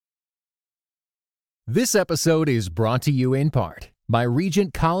This episode is brought to you in part by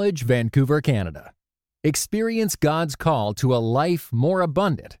Regent College, Vancouver, Canada. Experience God's call to a life more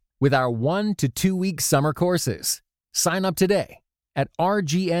abundant with our 1 to 2 week summer courses. Sign up today at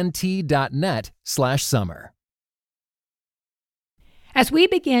rgnt.net/summer. As we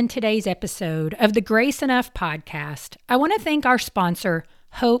begin today's episode of the Grace Enough podcast, I want to thank our sponsor,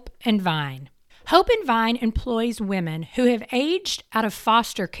 Hope and Vine. Hope and Vine employs women who have aged out of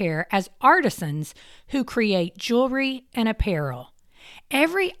foster care as artisans who create jewelry and apparel.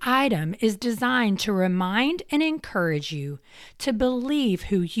 Every item is designed to remind and encourage you to believe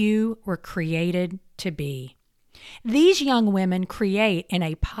who you were created to be. These young women create in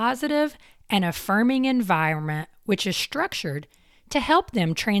a positive and affirming environment which is structured to help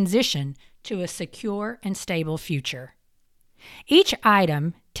them transition to a secure and stable future. Each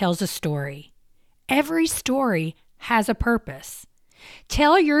item tells a story. Every story has a purpose.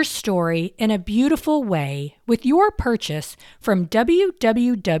 Tell your story in a beautiful way with your purchase from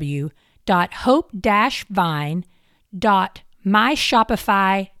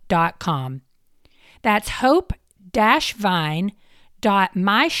www.hope-vine.myshopify.com. That's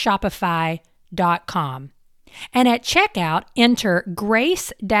hope-vine.myshopify.com. And at checkout, enter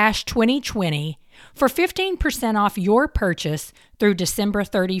GRACE-2020 for 15% off your purchase through December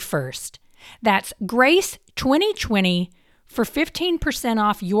 31st. That's Grace 2020 for 15%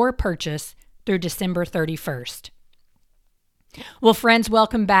 off your purchase through December 31st. Well, friends,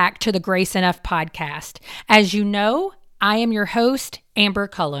 welcome back to the Grace Enough podcast. As you know, I am your host, Amber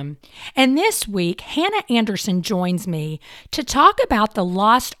Cullum. And this week, Hannah Anderson joins me to talk about the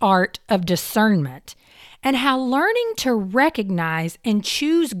lost art of discernment and how learning to recognize and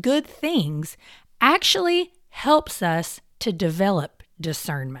choose good things actually helps us to develop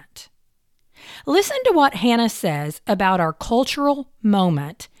discernment. Listen to what Hannah says about our cultural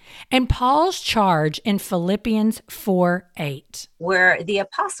moment and Paul's charge in Philippians 4:8. Where the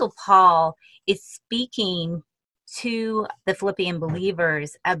Apostle Paul is speaking to the Philippian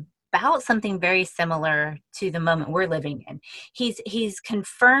believers about something very similar to the moment we're living in. He's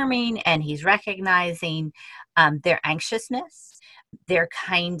confirming and he's recognizing their anxiousness, their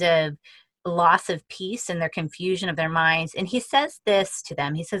kind of loss of peace and their confusion of their minds. And he says this to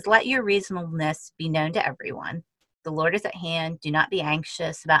them. He says, "Let your reasonableness be known to everyone. The Lord is at hand. Do not be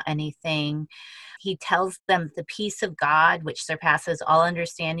anxious about anything." He tells them the peace of God, which surpasses all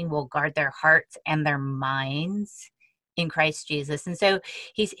understanding, will guard their hearts and their minds in Christ Jesus. And so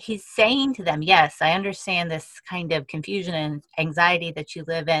he's saying to them, yes, I understand this kind of confusion and anxiety that you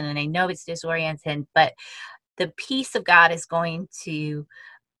live in, and I know it's disoriented, but the peace of God is going to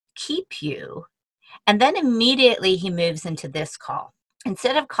keep you. And then immediately he moves into this call.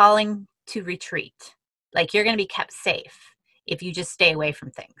 Instead of calling to retreat, like you're going to be kept safe if you just stay away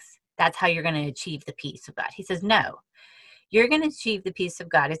from things. That's how you're going to achieve the peace of God. He says, no, you're going to achieve the peace of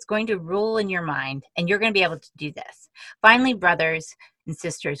God. It's going to rule in your mind, and you're going to be able to do this. Finally, brothers and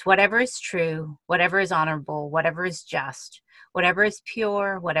sisters, whatever is true, whatever is honorable, whatever is just, whatever is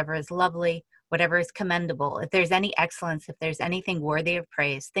pure, whatever is lovely, whatever is commendable, if there's any excellence, if there's anything worthy of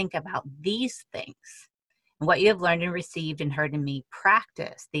praise, think about these things. And what you have learned and received and heard in me,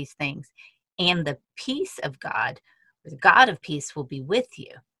 practice these things. And the peace of God, the God of peace, will be with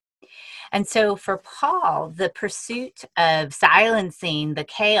you. And so for Paul, the pursuit of silencing the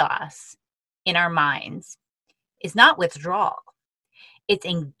chaos in our minds is not withdrawal. It's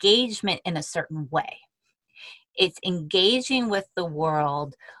engagement in a certain way. It's engaging with the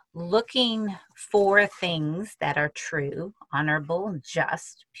world, looking for things that are true, honorable,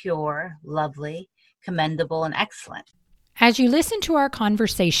 just, pure, lovely, commendable, and excellent. As you listen to our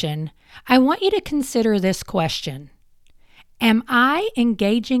conversation, I want you to consider this question. Am I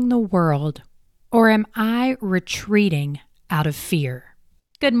engaging the world, or am I retreating out of fear?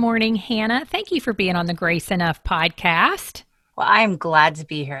 Good morning, Hannah. Thank you for being on the Grace Enough podcast. Well, I'm glad to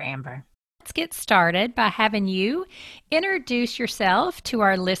be here, Amber. Let's get started by having you introduce yourself to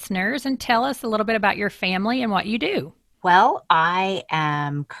our listeners and tell us a little bit about your family and what you do. Well, I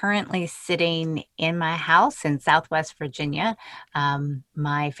am currently sitting in my house in Southwest Virginia.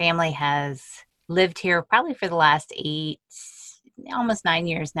 My family has lived here probably for the last almost 9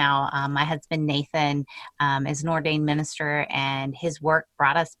 years now. My husband, Nathan, is an ordained minister, and his work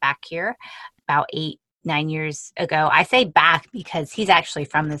brought us back here about 9 years ago. I say back because he's actually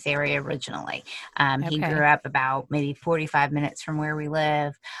from this area originally. He grew up about maybe 45 minutes from where we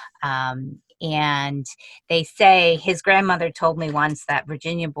live. And they say his grandmother told me once that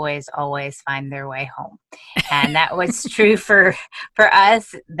Virginia boys always find their way home. And that was true for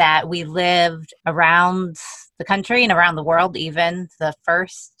us, that we lived around the country and around the world, even the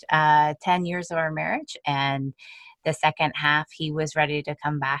first 10 years of our marriage. And the second half, he was ready to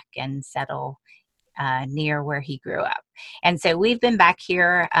come back and settle near where he grew up. And so we've been back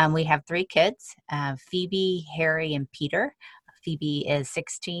here. We have 3 kids, Phoebe, Harry, and Peter. Phoebe is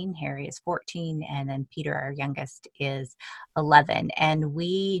 16, Harry is 14, and then Peter, our youngest, is 11. And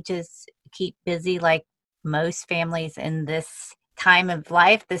we just keep busy like most families in this time of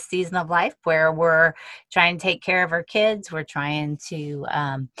life, this season of life, where we're trying to take care of our kids. We're trying to,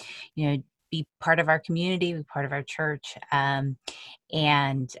 be part of our community, be part of our church. And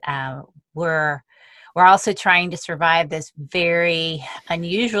we're also trying to survive this very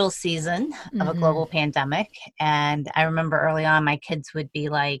unusual season of a global pandemic. And I remember early on, my kids would be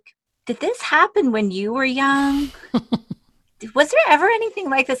like, "Did this happen when you were young? Was there ever anything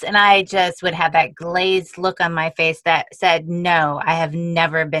like this?" And I just would have that glazed look on my face that said, "No, I have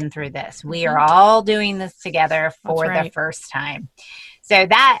never been through this. We are all doing this together for the first time." So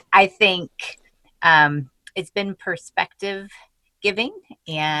that, I think, it's been perspective giving,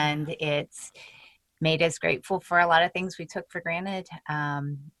 and it's made us grateful for a lot of things we took for granted.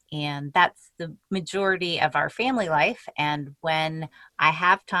 And that's the majority of our family life. And when I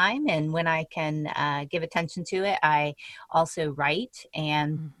have time and when I can give attention to it, I also write.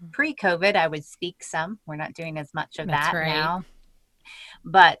 And pre-COVID, I would speak some. We're not doing as much of that now.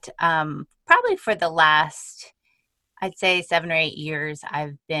 But probably for the last, I'd say 7 or 8 years,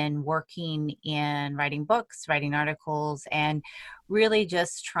 I've been working in writing books, writing articles, and really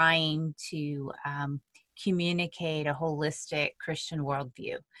just trying to communicate a holistic Christian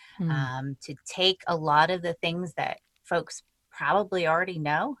worldview, to take a lot of the things that folks probably already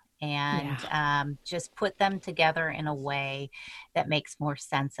know and just put them together in a way that makes more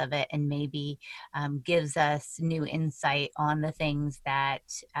sense of it, and maybe gives us new insight on the things that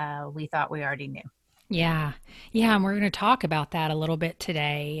we thought we already knew. Yeah. And we're going to talk about that a little bit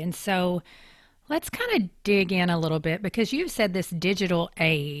today. And so let's kind of dig in a little bit, because you've said this digital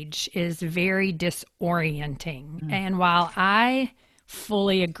age is very disorienting. And while I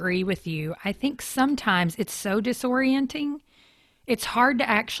fully agree with you, I think sometimes it's so disorienting, it's hard to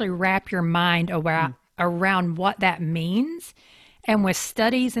actually wrap your mind around what that means. And with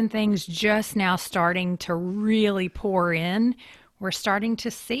studies and things just now starting to really pour in, we're starting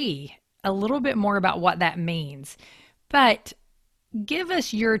to see a little bit more about what that means. But give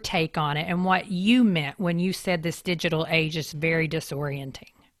us your take on it and what you meant when you said this digital age is very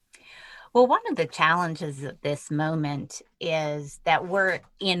disorienting. Well, one of the challenges of this moment is that we're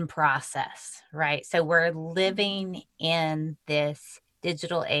in process, right? So we're living in this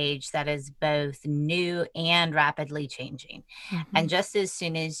digital age that is both new and rapidly changing. And just as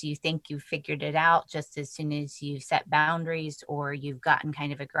soon as you think you've figured it out, just as soon as you've set boundaries or you've gotten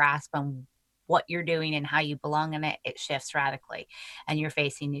kind of a grasp on what you're doing and how you belong in it, it shifts radically and you're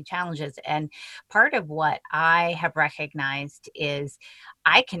facing new challenges. And part of what I have recognized is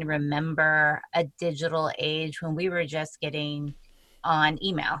I can remember a digital age when we were just getting on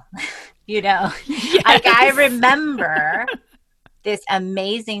email, Yes. Like I remember this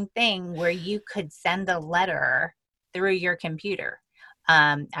amazing thing where you could send a letter through your computer.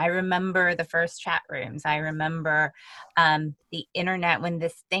 I remember the first chat rooms. I remember the internet when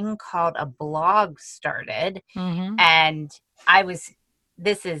this thing called a blog started. And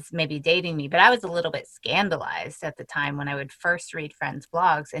this is maybe dating me, but I was a little bit scandalized at the time when I would first read friends'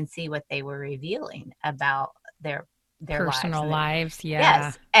 blogs and see what they were revealing about their personal lives.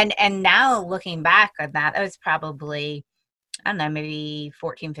 Yes. And now looking back on that, it was probably, I don't know, maybe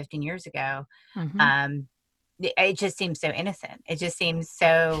 14, 15 years ago. It just seems so innocent. It just seems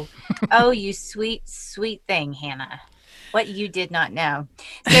so, oh, you sweet, sweet thing, Hannah, what you did not know.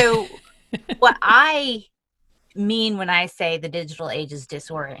 So what I mean when I say the digital age is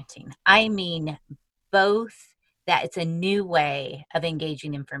disorienting, I mean both that it's a new way of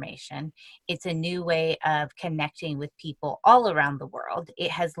engaging information. It's a new way of connecting with people all around the world.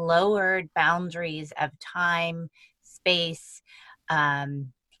 It has lowered boundaries of time, space.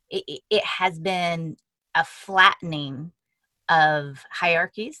 It has been a flattening of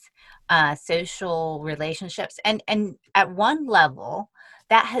hierarchies, social relationships. And at one level,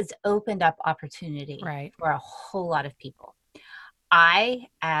 that has opened up opportunity for a whole lot of people. I,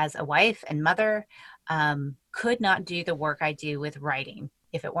 as a wife and mother, could not do the work I do with writing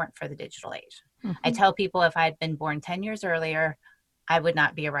if it weren't for the digital age. I tell people if I had been born 10 years earlier, I would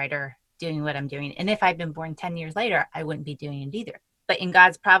not be a writer doing what I'm doing. And if I'd been born 10 years later, I wouldn't be doing it either. But in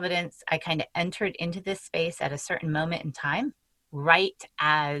God's providence, I kind of entered into this space at a certain moment in time, right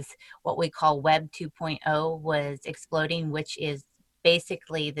as what we call Web 2.0 was exploding, which is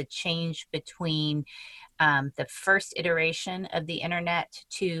basically the change between the first iteration of the internet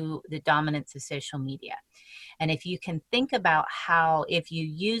to the dominance of social media. And if you can think about how, if you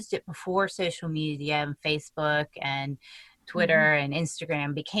used it before social media and Facebook and Twitter and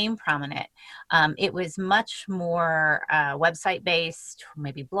Instagram became prominent, it was much more website based,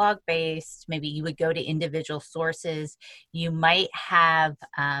 maybe blog based. Maybe you would go to individual sources. You might have,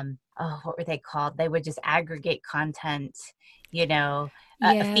 what were they called? They would just aggregate content, a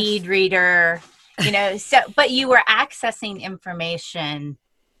feed reader, but you were accessing information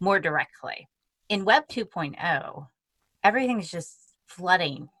more directly. In Web 2.0, everything's just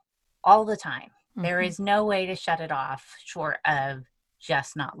flooding all the time. There is no way to shut it off short of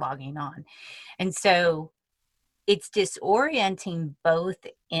just not logging on. And so it's disorienting both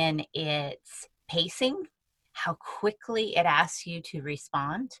in its pacing, how quickly it asks you to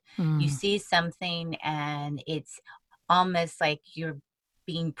respond. You see something and it's almost like you're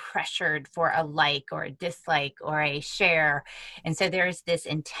being pressured for a like or a dislike or a share. And so there's this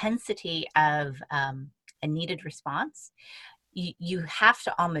intensity of a needed response. You have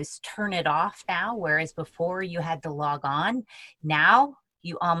to almost turn it off now, whereas before you had to log on. Now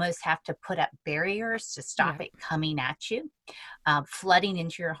you almost have to put up barriers to stop it coming at you, flooding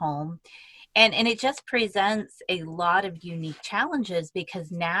into your home. And it just presents a lot of unique challenges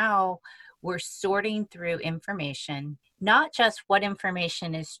because now we're sorting through information, not just what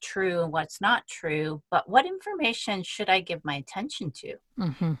information is true and what's not true, but what information should I give my attention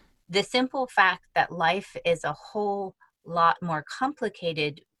to? The simple fact that life is a whole lot more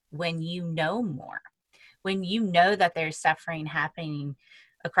complicated when you know more, when you know that there's suffering happening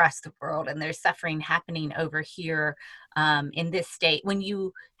across the world and there's suffering happening over here in this state. When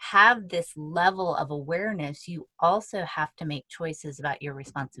you have this level of awareness, you also have to make choices about your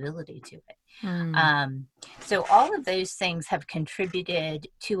responsibility to it. So all of those things have contributed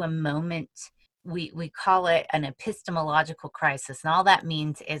to a moment. We call it an epistemological crisis. And all that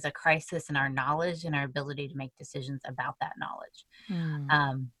means is a crisis in our knowledge and our ability to make decisions about that knowledge.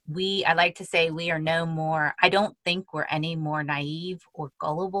 I like to say we are no more, I don't think we're any more naive or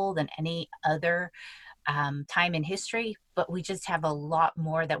gullible than any other time in history, but we just have a lot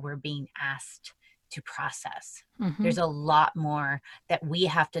more that we're being asked to process. There's a lot more that we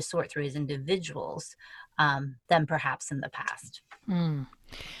have to sort through as individuals than perhaps in the past.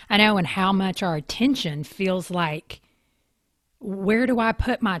 I know, and how much our attention feels like, where do I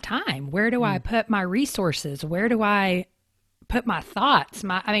put my time? Where do I put my resources? Where do I put my thoughts?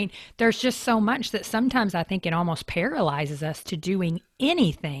 There's just so much that sometimes I think it almost paralyzes us to doing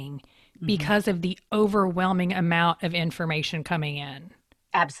anything because of the overwhelming amount of information coming in.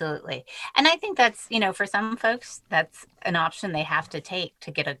 Absolutely. And I think that's, for some folks, that's an option they have to take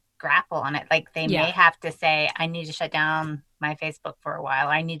to get a grapple on it. Like they may have to say, I need to shut down my Facebook for a while.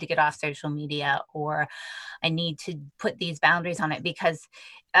 I need to get off social media, or I need to put these boundaries on it, because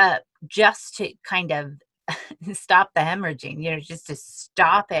just to kind of stop the hemorrhaging, just to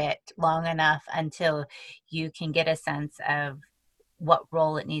stop it long enough until you can get a sense of what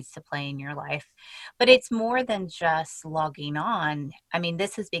role it needs to play in your life. But it's more than just logging on.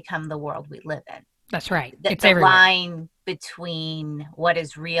 This has become the world we live in. That's right. It's the line between what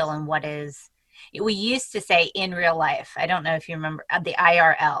is real and what is, we used to say in real life. I don't know if you remember the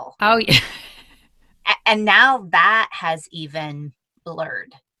IRL. Oh, yeah. And now that has even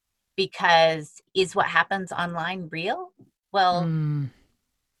blurred, because is what happens online real? Well,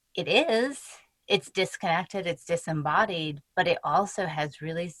 it is. It's disconnected, it's disembodied, but it also has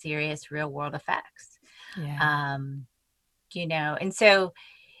really serious real world effects. And so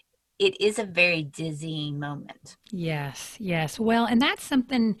it is a very dizzying moment. Yes. Well, and that's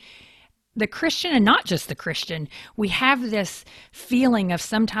something the Christian, and not just the Christian, we have this feeling of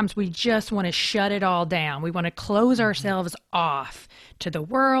sometimes we just want to shut it all down. We want to close ourselves off to the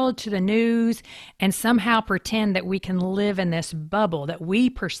world, to the news, and somehow pretend that we can live in this bubble that we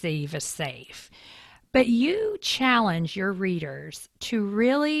perceive as safe. But you challenge your readers to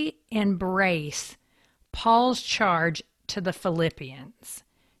really embrace Paul's charge to the Philippians.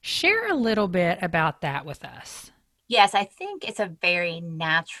 Share a little bit about that with us. Yes, I think it's a very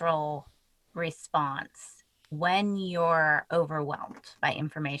natural response when you're overwhelmed by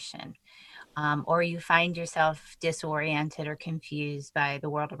information, or you find yourself disoriented or confused by the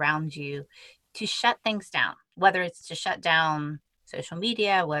world around you, to shut things down, whether it's to shut down social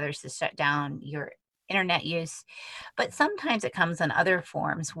media, whether it's to shut down your internet use. But sometimes it comes in other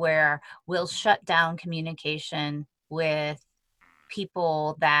forms where we'll shut down communication with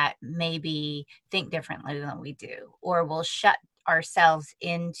people that maybe think differently than we do, or will shut ourselves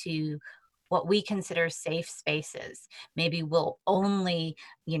into what we consider safe spaces. Maybe we'll only,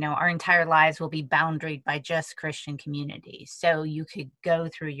 our entire lives will be boundaried by just Christian communities. So you could go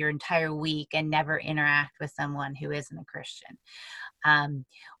through your entire week and never interact with someone who isn't a Christian.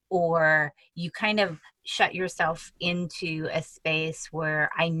 Or you kind of shut yourself into a space where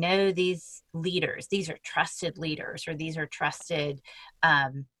I know these leaders, these are trusted leaders, or these are trusted,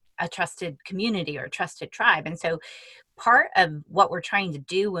 a trusted community or a trusted tribe. And so part of what we're trying to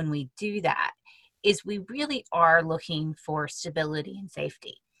do when we do that is we really are looking for stability and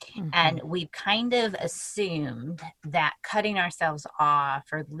safety. Mm-hmm. And we've kind of assumed that cutting ourselves off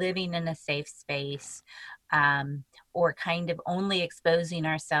or living in a safe space, or kind of only exposing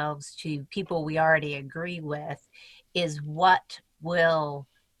ourselves to people we already agree with, is what will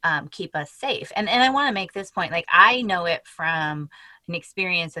keep us safe. And I want to make this point, like, I know it from an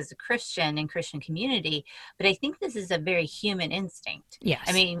experience as a Christian in Christian community, but I think this is a very human instinct. Yes.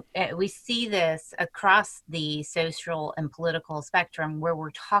 I mean, we see this across the social and political spectrum where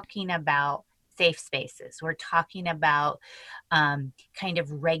we're talking about safe spaces. We're talking about kind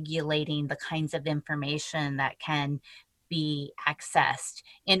of regulating the kinds of information that can be accessed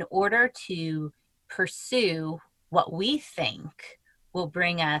in order to pursue what we think will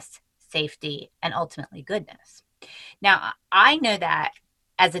bring us safety and ultimately goodness. Now, I know that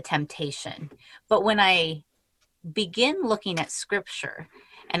as a temptation, but when I begin looking at scripture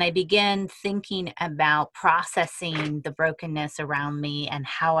and I begin thinking about processing the brokenness around me and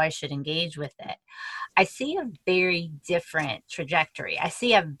how I should engage with it, I see a very different trajectory. I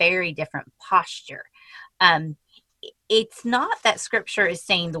see a very different posture. It's not that scripture is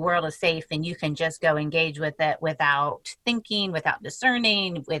saying the world is safe and you can just go engage with it without thinking, without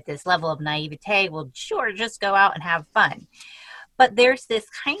discerning, with this level of naivete. Well, sure, just go out and have fun. But there's this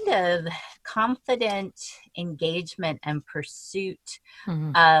kind of confident engagement and pursuit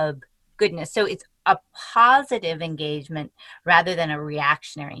of goodness. So it's a positive engagement rather than a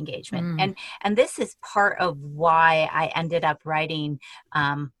reactionary engagement. And this is part of why I ended up writing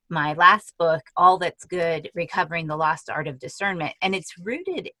my last book, All That's Good, Recovering the Lost Art of Discernment. And it's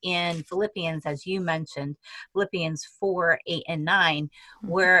rooted in Philippians, as you mentioned, Philippians 4, 8, and 9,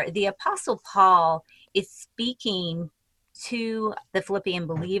 where the Apostle Paul is speaking to the Philippian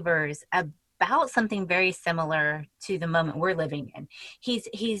believers about something very similar to the moment we're living in.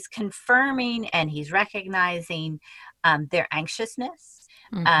 He's confirming and he's recognizing their anxiousness,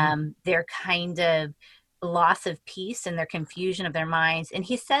 their kind of loss of peace and their confusion of their minds. And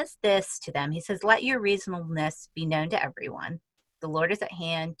he says this to them. He says, "Let your reasonableness be known to everyone. The Lord is at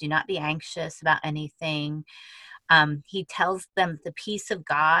hand. Do not be anxious about anything." He tells them the peace of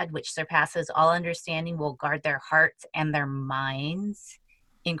God, which surpasses all understanding, will guard their hearts and their minds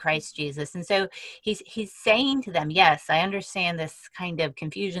in Christ Jesus. And so he's saying to them, yes, I understand this kind of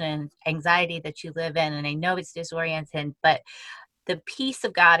confusion and anxiety that you live in, and I know it's disoriented, but the peace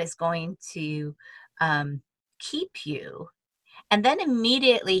of God is going to keep you. And then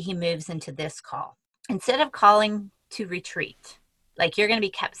immediately he moves into this call. Instead of calling to retreat, like you're going to be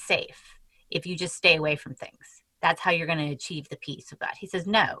kept safe if you just stay away from things. That's how you're going to achieve the peace of God. He says,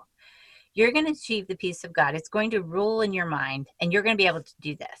 no, you're going to achieve the peace of God. It's going to rule in your mind, and you're going to be able to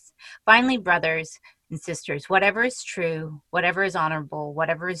do this. Finally, brothers and sisters, whatever is true, whatever is honorable,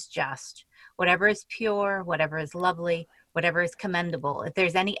 whatever is just, whatever is pure, whatever is lovely, whatever is commendable, if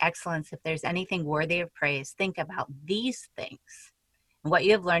there's any excellence, if there's anything worthy of praise, think about these things. And what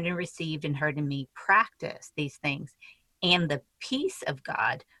you have learned and received and heard in me, practice these things, and the peace of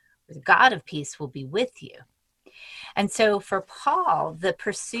God, the God of peace, will be with you. And so for Paul, the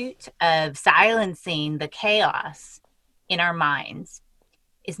pursuit of silencing the chaos in our minds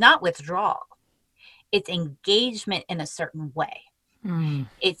is not withdrawal. It's engagement in a certain way.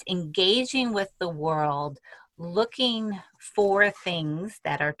 It's engaging with the world, looking for things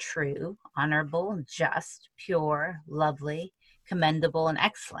that are true, honorable, just, pure, lovely, commendable, and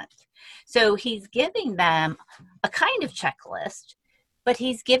excellent. So he's giving them a kind of checklist, but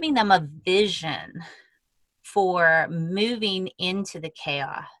he's giving them a vision for moving into the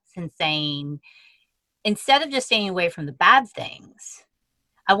chaos and saying, instead of just staying away from the bad things,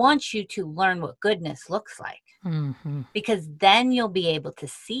 I want you to learn what goodness looks like, because then you'll be able to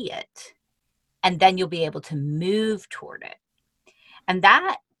see it, and then you'll be able to move toward it. And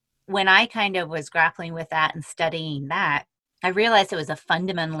that, when I kind of was grappling with that and studying that, I realized it was a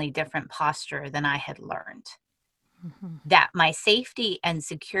fundamentally different posture than I had learned. That my safety and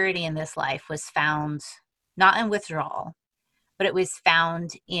security in this life was found not in withdrawal, but it was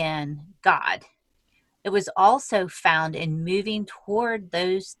found in God, it was also found in moving toward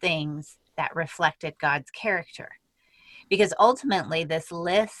those things that reflected God's character. Because ultimately, this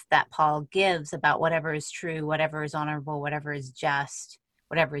list that Paul gives about whatever is true, whatever is honorable, whatever is just,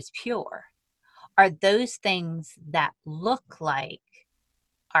 whatever is pure, are those things that look like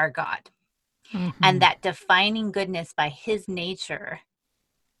our God. And that defining goodness by his nature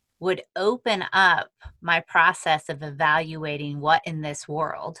would open up my process of evaluating what in this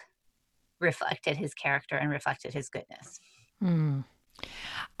world reflected his character and reflected his goodness.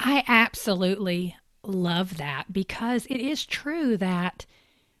 I absolutely love that, because it is true that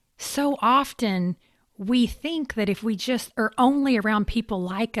so often we think that if we just are only around people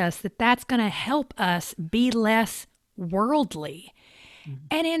like us, that that's going to help us be less worldly.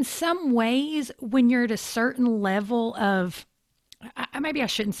 And in some ways, when you're at a certain level of, maybe I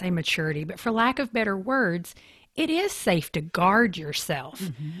shouldn't say maturity, but for lack of better words, it is safe to guard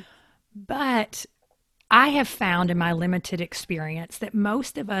yourself. But I have found in my limited experience that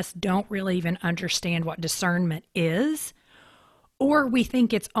most of us don't really even understand what discernment is, or we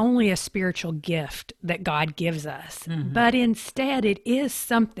think it's only a spiritual gift that God gives us. But instead, it is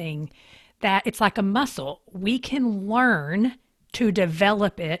something that it's like a muscle. We can learn to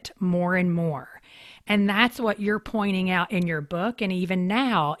develop it more and more. And that's what you're pointing out in your book. And even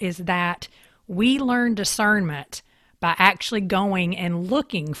now is that we learn discernment by actually going and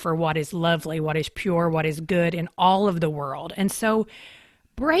looking for what is lovely, what is pure, what is good in all of the world. And so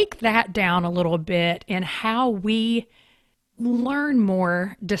break that down a little bit in how we learn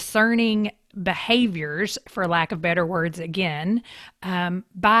more discerning behaviors, for lack of better words again,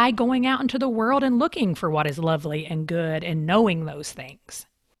 by going out into the world and looking for what is lovely and good and knowing those things.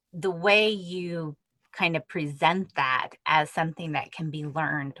 The way you kind of present that as something that can be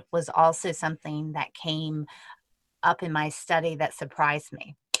learned was also something that came up in my study that surprised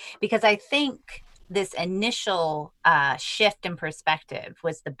me, because I think this initial shift in perspective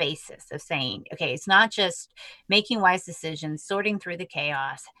was the basis of saying, okay, it's not just making wise decisions, sorting through the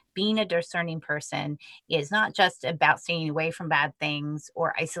chaos. Being a discerning person is not just about staying away from bad things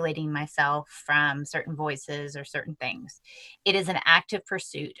or isolating myself from certain voices or certain things. It is an active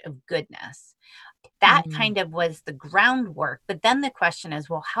pursuit of goodness. That kind of was the groundwork. But then the question is,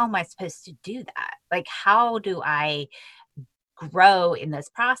 well, how am I supposed to do that? Like, how do I grow in this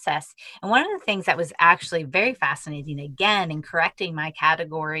process? And one of the things that was actually very fascinating, again, in correcting my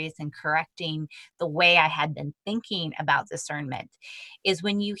categories and correcting the way I had been thinking about discernment, is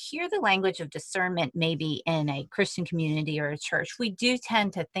when you hear the language of discernment, maybe in a Christian community or a church, we do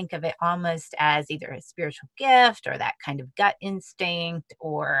tend to think of it almost as either a spiritual gift or that kind of gut instinct,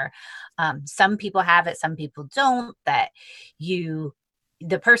 or some people have it, some people don't, that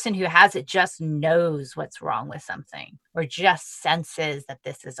the person who has it just knows what's wrong with something or just senses that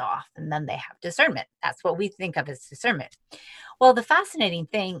this is off, and then they have discernment. That's what we think of as discernment. Well, the fascinating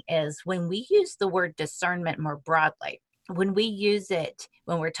thing is when we use the word discernment more broadly, when we use it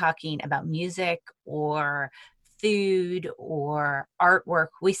when we're talking about music or food or artwork,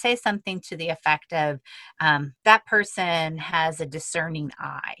 we say something to the effect of that person has a discerning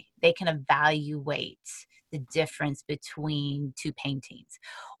eye. They can evaluate the difference between two paintings.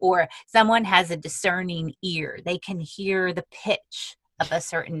 Or someone has a discerning ear. They can hear the pitch of a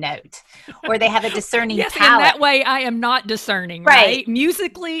certain note. Or they have a discerning yes, palate. in that way, I am not discerning, right?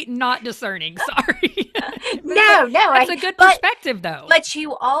 Musically, not discerning. Sorry. No. That's a good perspective, though. But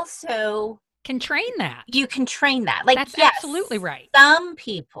you also can train that. You can train that. Like, that's yes, absolutely right. Some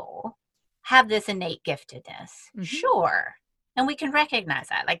people have this innate giftedness. Sure. And we can recognize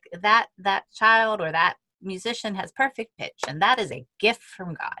that. Like that child or that musician has perfect pitch, and that is a gift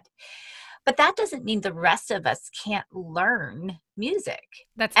from God. But that doesn't mean the rest of us can't learn music.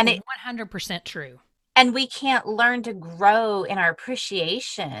 That's 100% true. And we can't learn to grow in our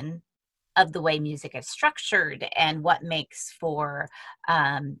appreciation of the way music is structured and what makes for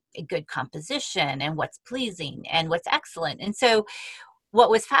a good composition and what's pleasing and what's excellent. And so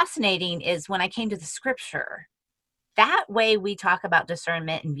what was fascinating is when I came to the scripture, that way we talk about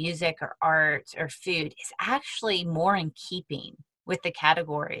discernment in music or art or food is actually more in keeping with the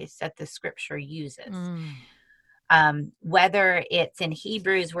categories that the scripture uses. Whether it's in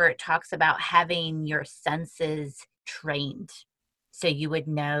Hebrews where it talks about having your senses trained so you would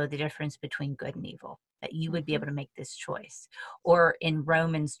know the difference between good and evil, that you would be able to make this choice. Or in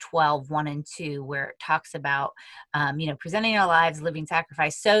Romans 12, 1 and 2, where it talks about, presenting our lives living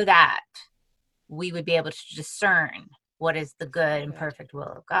sacrifice so that we would be able to discern what is the good and perfect will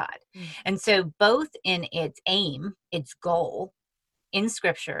of God. And so both in its aim, its goal in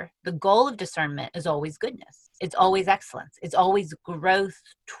scripture, the goal of discernment is always goodness. It's always excellence. It's always growth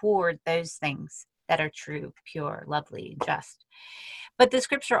toward those things that are true, pure, lovely, just. But the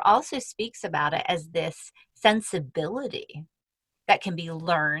scripture also speaks about it as this sensibility that can be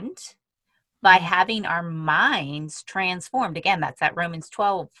learned by having our minds transformed. Again, that's that Romans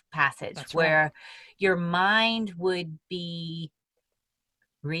 12 passage. That's where right. Your mind would be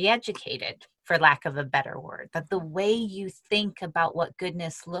re-educated, for lack of a better word, that the way you think about what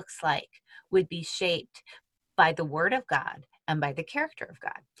goodness looks like would be shaped by the word of God and by the character of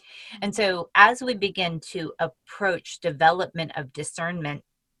God. And so as we begin to approach development of discernment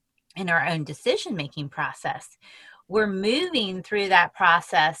in our own decision-making process, we're moving through that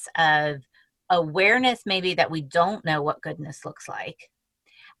process of awareness, maybe that we don't know what goodness looks like,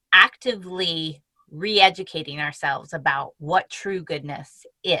 actively re-educating ourselves about what true goodness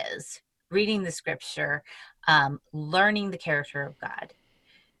is, reading the scripture, learning the character of God,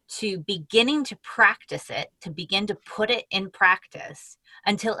 to beginning to practice it, to begin to put it in practice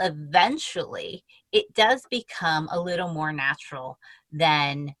until eventually it does become a little more natural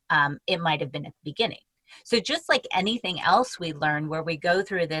than it might have been at the beginning. So just like anything else we learn, where we go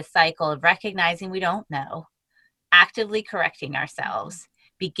through this cycle of recognizing we don't know, actively correcting ourselves,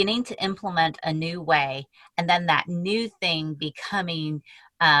 beginning to implement a new way, and then that new thing becoming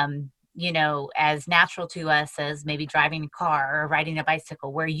as natural to us as maybe driving a car or riding a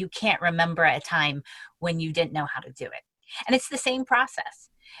bicycle, where you can't remember a time when you didn't know how to do it. And it's the same process.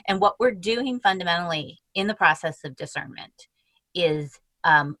 And what we're doing fundamentally in the process of discernment is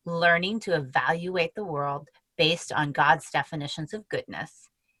learning to evaluate the world based on God's definitions of goodness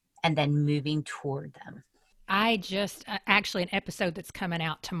and then moving toward them. I just actually, an episode that's coming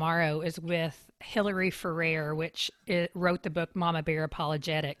out tomorrow is with Hillary Ferrer, which wrote the book Mama Bear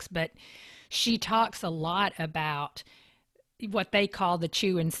Apologetics, but she talks a lot about what they call the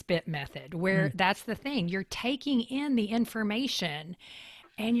chew and spit method, where that's the thing. You're taking in the information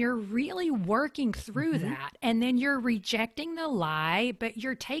and you're really working through that. And then you're rejecting the lie, but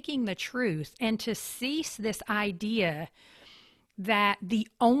you're taking the truth. And to cease this idea that the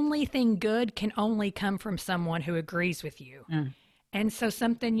only thing good can only come from someone who agrees with you. And so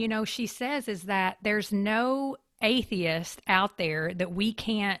something, she says is that there's no atheist out there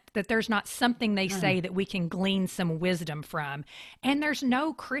that there's not something they say that we can glean some wisdom from. And there's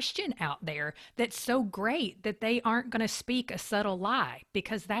no Christian out there that's so great that they aren't going to speak a subtle lie,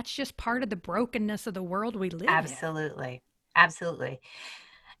 because that's just part of the brokenness of the world we live in. Absolutely.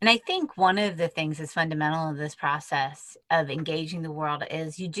 And I think one of the things that's fundamental of this process of engaging the world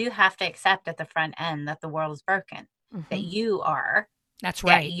is you do have to accept at the front end that the world is broken, that you are. That's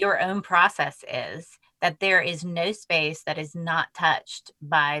right. That your own process is, that there is no space that is not touched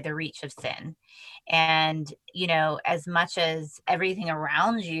by the reach of sin. And, as much as everything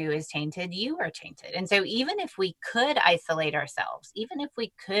around you is tainted, you are tainted. And so even if we could isolate ourselves, even if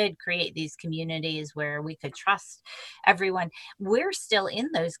we could create these communities where we could trust everyone, we're still in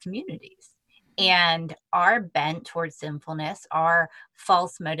those communities. And our bent towards sinfulness, our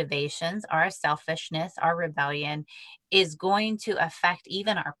false motivations, our selfishness, our rebellion is going to affect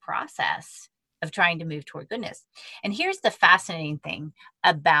even our process of trying to move toward goodness. And here's the fascinating thing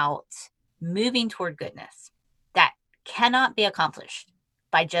about moving toward goodness that cannot be accomplished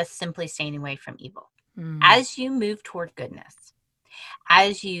by just simply staying away from evil. As you move toward goodness,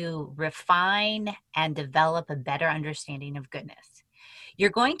 as you refine and develop a better understanding of goodness,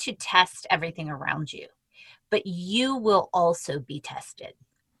 you're going to test everything around you, but you will also be tested.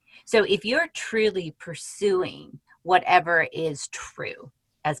 So if you're truly pursuing whatever is true,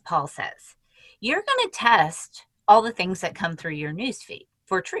 as Paul says, you're going to test all the things that come through your newsfeed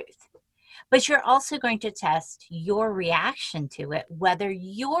for truth. But you're also going to test your reaction to it, whether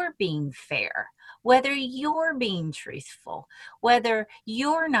you're being fair, whether you're being truthful, whether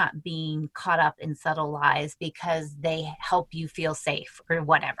you're not being caught up in subtle lies because they help you feel safe or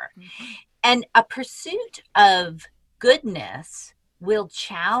whatever. And a pursuit of goodness will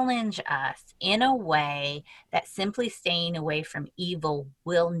challenge us in a way that simply staying away from evil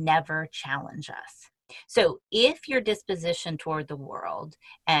will never challenge us. So if your disposition toward the world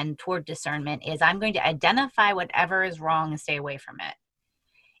and toward discernment is, I'm going to identify whatever is wrong and stay away from it,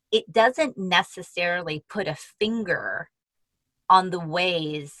 it doesn't necessarily put a finger on the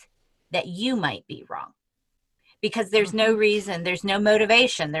ways that you might be wrong. Because there's no reason, there's no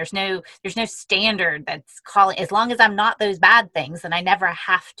motivation, there's no standard that's calling, as long as I'm not those bad things, then I never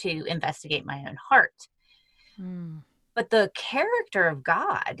have to investigate my own heart. But the character of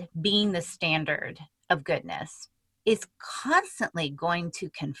God, being the standard of goodness, is constantly going to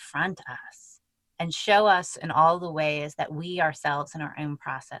confront us and show us in all the ways that we ourselves in our own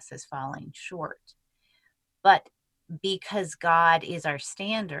process is falling short. But because God is our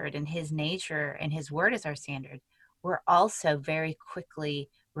standard and his nature and his word is our standard, we're also very quickly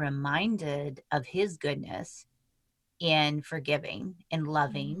reminded of his goodness in forgiving and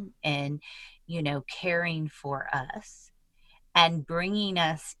loving and, caring for us and bringing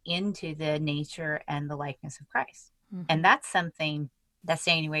us into the nature and the likeness of Christ. And that's something that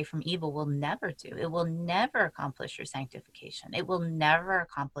staying away from evil will never do. It will never accomplish your sanctification. It will never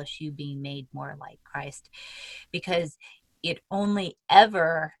accomplish you being made more like Christ, because it only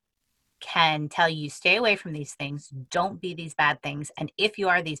ever can tell you, stay away from these things, don't be these bad things. And if you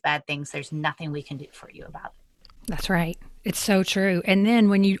are these bad things, there's nothing we can do for you about it. That's right. It's so true. And then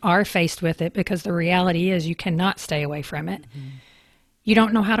when you are faced with it, because the reality is you cannot stay away from it, you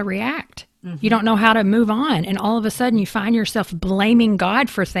don't know how to react. You don't know how to move on. And all of a sudden you find yourself blaming God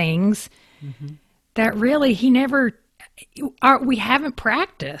for things that really we haven't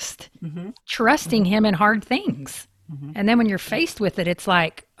practiced trusting him in hard things. And then when you're faced with it, it's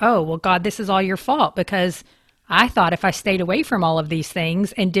like, oh, well, God, this is all your fault, because I thought if I stayed away from all of these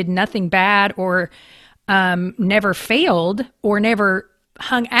things and did nothing bad or never failed or never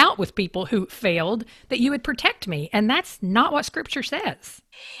hung out with people who failed, that you would protect me. And that's not what Scripture says.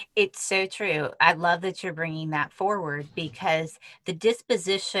 It's so true. I love that you're bringing that forward, because the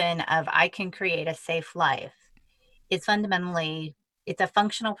disposition of I can create a safe life is fundamentally, it's a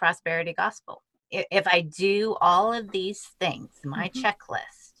functional prosperity gospel. If I do all of these things, my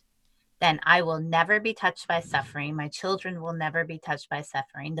checklist, then I will never be touched by suffering. My children will never be touched by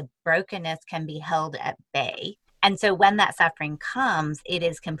suffering. The brokenness can be held at bay. And so when that suffering comes, it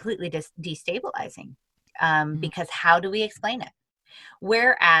is completely destabilizing, because how do we explain it?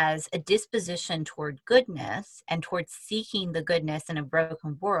 Whereas a disposition toward goodness and towards seeking the goodness in a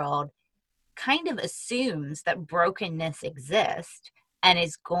broken world kind of assumes that brokenness exists and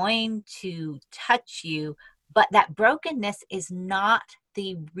is going to touch you, but that brokenness is not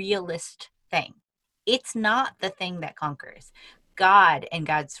the realist thing. It's not the thing that conquers. God and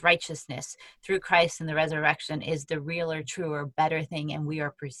God's righteousness through Christ and the resurrection is the realer, truer, better thing, and we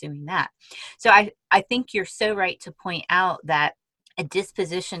are pursuing that. So I think you're so right to point out that a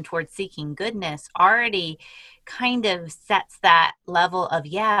disposition towards seeking goodness already kind of sets that level of,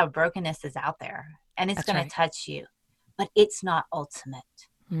 brokenness is out there and it's going to touch you, but it's not ultimate.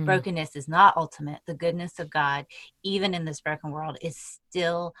 Brokenness is not ultimate. The goodness of God, even in this broken world, is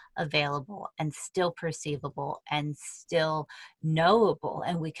still available and still perceivable and still knowable,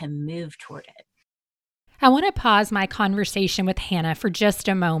 and we can move toward it. I want to pause my conversation with Hannah for just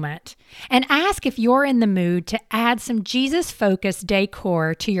a moment and ask if you're in the mood to add some Jesus-focused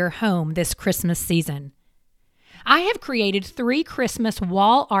decor to your home this Christmas season. I have created 3 Christmas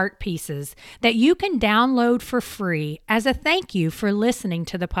wall art pieces that you can download for free as a thank you for listening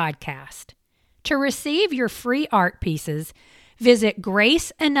to the podcast. To receive your free art pieces, visit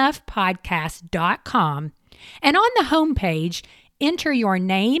graceenoughpodcast.com, and on the homepage, enter your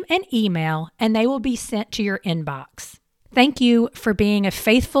name and email, and they will be sent to your inbox. Thank you for being a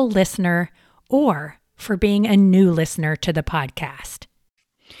faithful listener or for being a new listener to the podcast.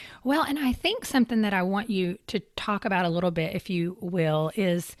 Well, and I think something that I want you to talk about a little bit, if you will,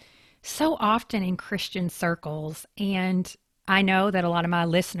 is so often in Christian circles, and I know that a lot of my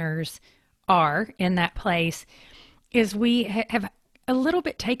listeners are in that place, is we have a little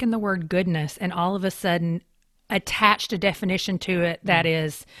bit taken the word goodness and all of a sudden attached a definition to it that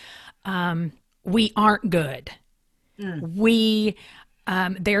is, we aren't good. We,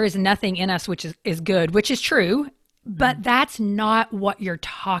 there is nothing in us which is good, which is true. But that's not what you're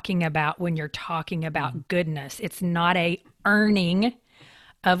talking about when you're talking about goodness. It's not a earning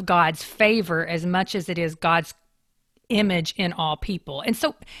of God's favor as much as it is God's image in all people. And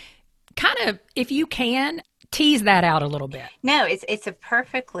so kind of, if you can, tease that out a little bit. No, it's a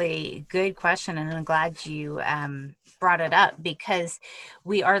perfectly good question, and I'm glad you brought it up, because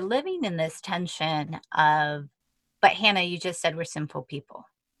we are living in this tension of, but Hannah, you just said we're sinful people.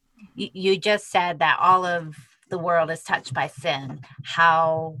 You just said that all of the world is touched by sin.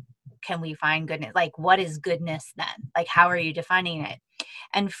 How can we find goodness? Like, what is goodness then? Like, how are you defining it?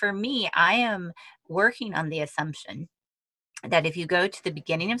 And for me, I am working on the assumption that if you go to the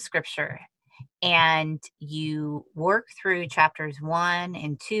beginning of Scripture and you work through chapters 1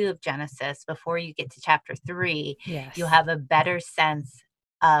 and 2 of Genesis before you get to chapter 3, you'll have a better sense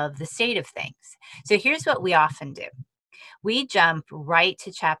of the state of things. So here's what we often do. We jump right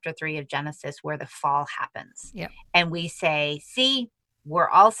to chapter 3 of Genesis where the fall happens. And we say, see, we're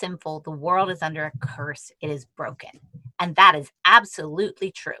all sinful. The world is under a curse. It is broken. And that is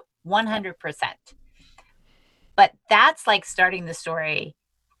absolutely true, 100%. But that's like starting the story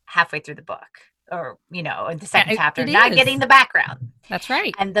halfway through the book. or, in the second it chapter, not is. getting the background. That's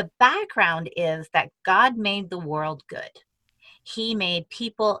right. And the background is that God made the world good. He made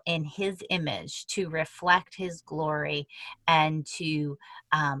people in his image to reflect his glory and to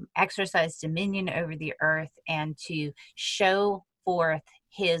exercise dominion over the earth and to show forth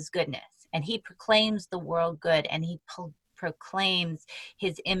his goodness. And he proclaims the world good, and he proclaims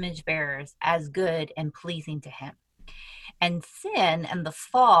his image bearers as good and pleasing to him. And sin and the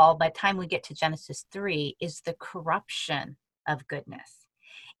fall, by the time we get to Genesis 3, is the corruption of goodness.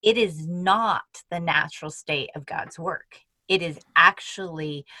 It is not the natural state of God's work. It is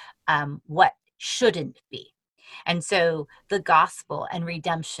actually what shouldn't be. And so the gospel and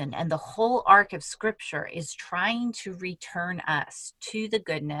redemption and the whole arc of scripture is trying to return us to the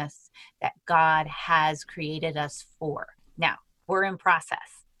goodness that God has created us for. Now, we're in process.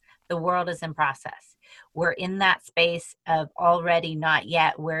 The world is in process. We're in that space of already not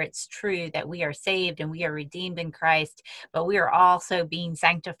yet, where it's true that we are saved and we are redeemed in Christ, but we are also being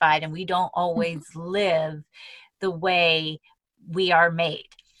sanctified, and we don't always live the way we are made.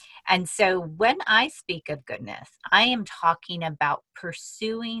 And so when I speak of goodness, I am talking about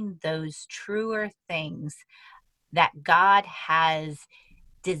pursuing those truer things that God has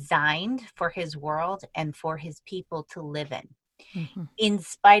designed for his world and for his people to live in. In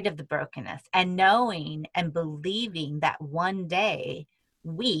spite of the brokenness, and knowing and believing that one day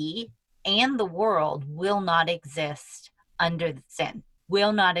we and the world will not exist under the sin,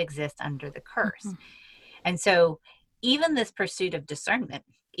 will not exist under the curse. And so even this pursuit of discernment,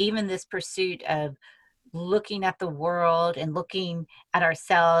 even this pursuit of looking at the world and looking at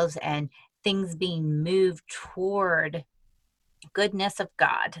ourselves and things being moved toward goodness of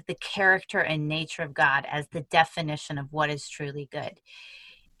God, the character and nature of God as the definition of what is truly good.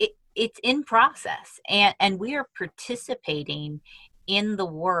 It's in process, and we are participating in the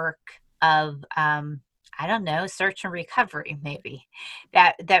work of search and recovery, maybe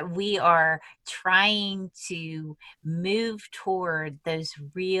that we are trying to move toward those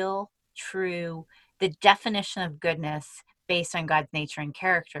real, true, the definition of goodness based on God's nature and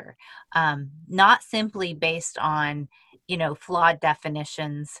character, not simply based on flawed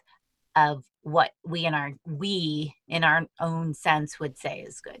definitions of what we in our own sense would say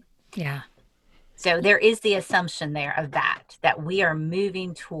is good. Yeah. So there is the assumption there of that we are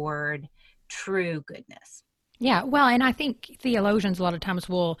moving toward true goodness. Yeah, well, and I think theologians a lot of times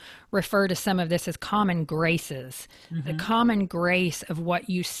will refer to some of this as common graces, the common grace of what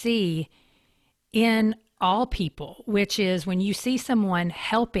you see in all people, which is when you see someone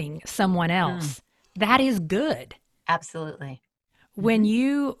helping someone else, that is good. Absolutely. When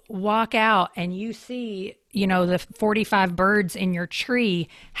you walk out and you see, the 45 birds in your tree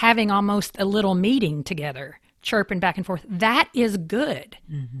having almost a little meeting together, chirping back and forth, that is good.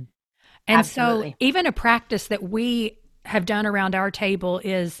 And Absolutely. so even a practice that we have done around our table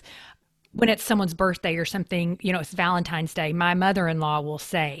is when it's someone's birthday or something, it's Valentine's Day, my mother-in-law will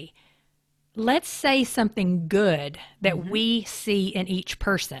say, let's say something good that we see in each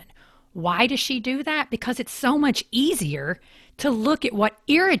person. Why does she do that? Because it's so much easier to look at what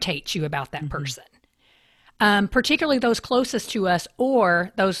irritates you about that person, particularly those closest to us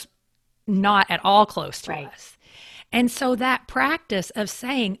or those not at all close to us. And so that practice of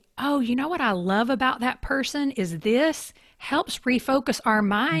saying, oh, you know what I love about that person is this, helps refocus our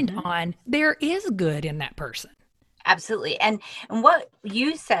mind on there is good in that person. Absolutely. And what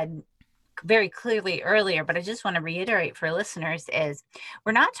you said very clearly earlier, but I just want to reiterate for listeners, is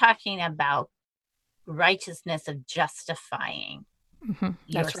we're not talking about righteousness of justifying That's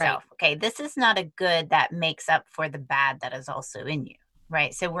yourself. right. Okay, this is not a good that makes up for the bad that is also in you.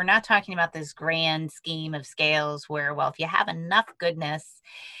 Right. So we're not talking about this grand scheme of scales where, well, if you have enough goodness,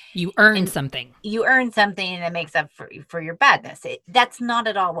 you earn something. You earn something that makes up for your badness. That's not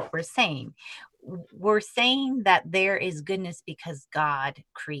at all what we're saying. We're saying that there is goodness because God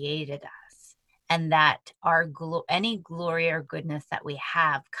created us, and that any glory or goodness that we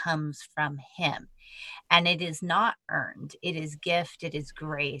have comes from him. And it is not earned. It is gift. It is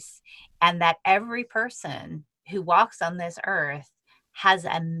grace. And that every person who walks on this earth has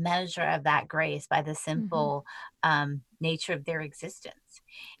a measure of that grace by the simple nature of their existence.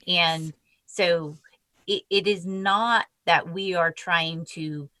 And so it is not that we are trying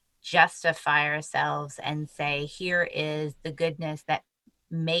to justify ourselves and say, here is the goodness that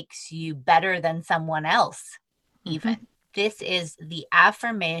makes you better than someone else, even. This is the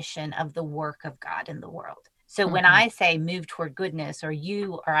affirmation of the work of God in the world. So when I say move toward goodness, or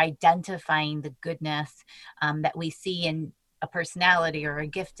you are identifying the goodness that we see in a personality or a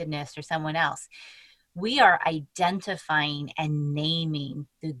giftedness or someone else, we are identifying and naming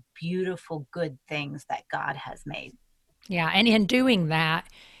the beautiful, good things that God has made. Yeah. And in doing that,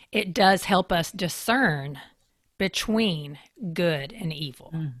 it does help us discern between good and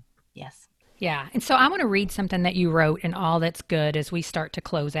evil. Yes. Yeah. And so I want to read something that you wrote in All That's Good as we start to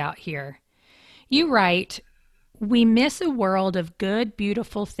close out here. You write, "We miss a world of good,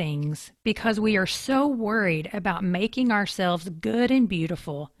 beautiful things because we are so worried about making ourselves good and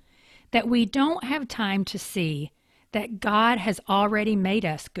beautiful that we don't have time to see that God has already made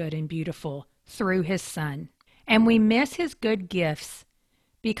us good and beautiful through His Son. And we miss His good gifts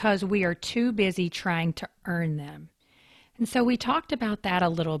because we are too busy trying to earn them." And so we talked about that a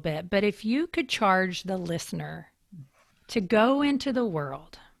little bit, but if you could charge the listener to go into the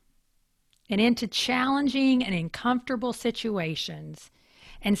world and into challenging and uncomfortable situations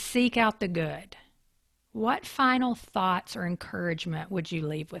and seek out the good, what final thoughts or encouragement would you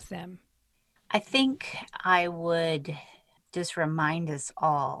leave with them? I think I would just remind us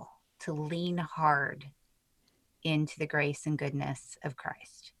all to lean hard into the grace and goodness of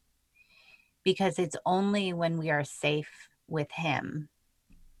Christ, because it's only when we are safe with Him,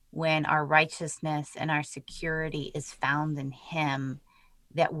 when our righteousness and our security is found in Him,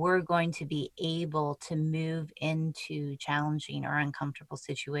 that we're going to be able to move into challenging or uncomfortable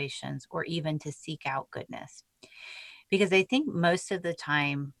situations, or even to seek out goodness. Because I think most of the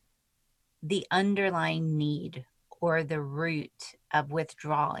time, the underlying need or the root of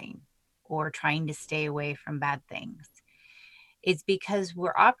withdrawing or trying to stay away from bad things is because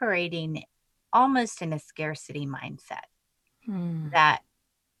we're operating almost in a scarcity mindset, that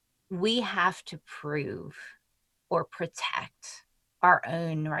we have to prove or protect our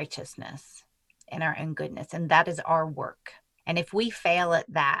own righteousness and our own goodness. And that is our work. And if we fail at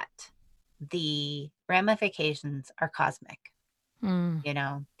that, the ramifications are cosmic, you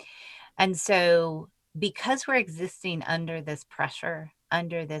know? And so, because we're existing under this pressure,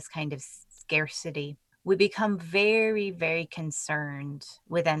 under this kind of scarcity, we become very, very concerned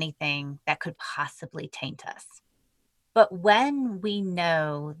with anything that could possibly taint us. But when we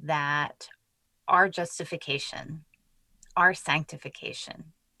know that our justification, our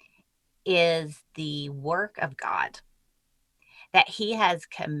sanctification is the work of God, that He has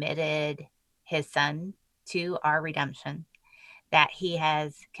committed His Son to our redemption, that He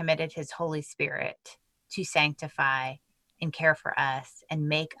has committed His Holy Spirit to sanctify and care for us and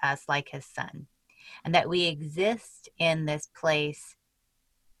make us like His Son, and that we exist in this place,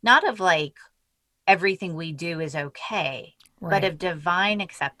 not of like everything we do is okay, but of divine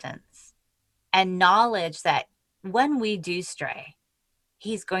acceptance and knowledge that when we do stray,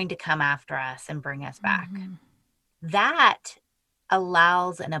 He's going to come after us and bring us back. That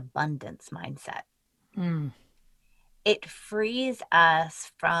allows an abundance mindset. It frees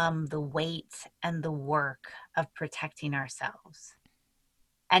us from the weight and the work of protecting ourselves.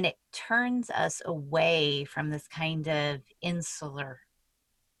 And it turns us away from this kind of insular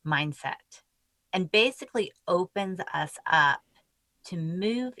mindset and basically opens us up to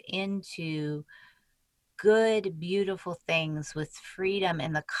move into good, beautiful things with freedom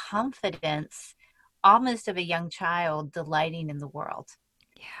and the confidence almost of a young child delighting in the world.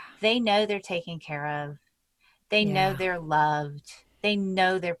 Yeah. They know they're taken care of. They know they're loved. They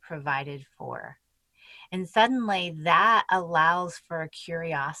know they're provided for. And suddenly that allows for a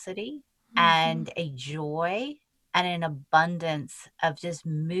curiosity and a joy and an abundance of just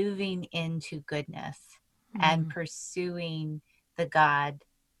moving into goodness and pursuing the God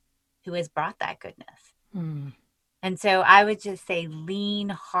who has brought that goodness. And so I would just say, lean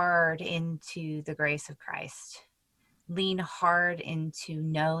hard into the grace of Christ. Lean hard into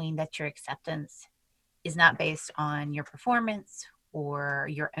knowing that your acceptance is not based on your performance or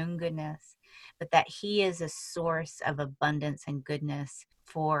your own goodness, but that He is a source of abundance and goodness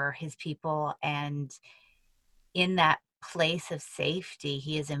for His people. And in that place of safety,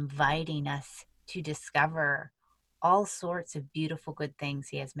 He is inviting us to discover all sorts of beautiful, good things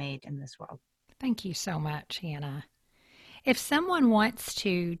He has made in this world. Thank you so much, Hannah. If someone wants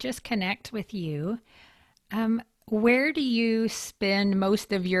to just connect with you, where do you spend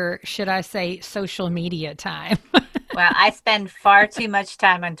most of your, should I say, social media time? Well, I spend far too much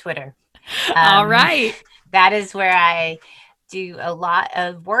time on Twitter. All right. That is where I do a lot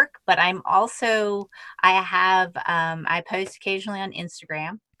of work, but I post occasionally on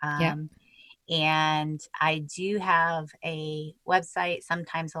Instagram. And I do have a website,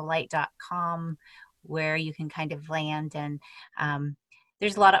 sometimesalight.com, where you can kind of land. And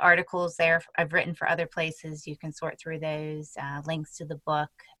there's a lot of articles there I've written for other places. You can sort through those, links to the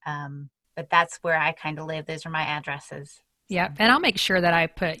book. But that's where I kind of live. Those are my addresses. Yep. And I'll make sure that I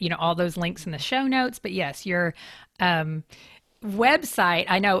put, all those links in the show notes. But yes, your website,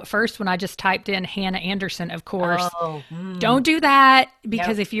 I know at first when I just typed in Hannah Anderson, of course, don't do that,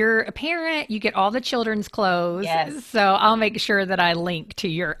 because if you're a parent, you get all the children's clothes. Yes. So I'll make sure that I link to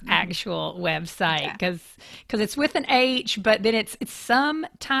your actual website, because it's with an H, but then it's it's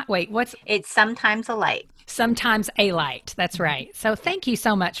Sometimes a Light. Sometimes a Light. That's right. So thank you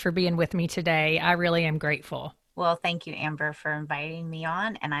so much for being with me today. I really am grateful. Well, thank you, Amber, for inviting me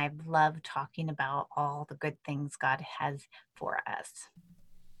on. And I've loved talking about all the good things God has for us.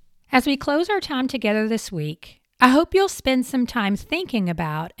 As we close our time together this week, I hope you'll spend some time thinking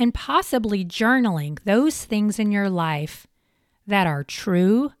about and possibly journaling those things in your life that are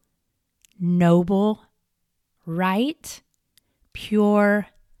true, noble, right, pure,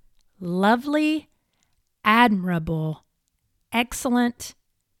 lovely, admirable, excellent,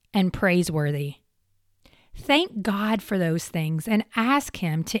 and praiseworthy. Thank God for those things and ask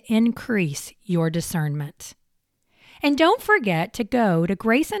Him to increase your discernment. And don't forget to go to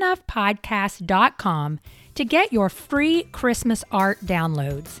graceenoughpodcast.com to get your free Christmas art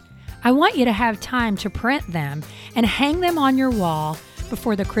downloads. I want you to have time to print them and hang them on your wall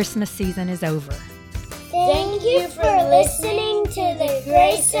before the Christmas season is over. Thank you for listening to the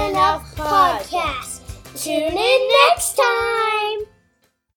Grace Enough Podcast. Tune in next time.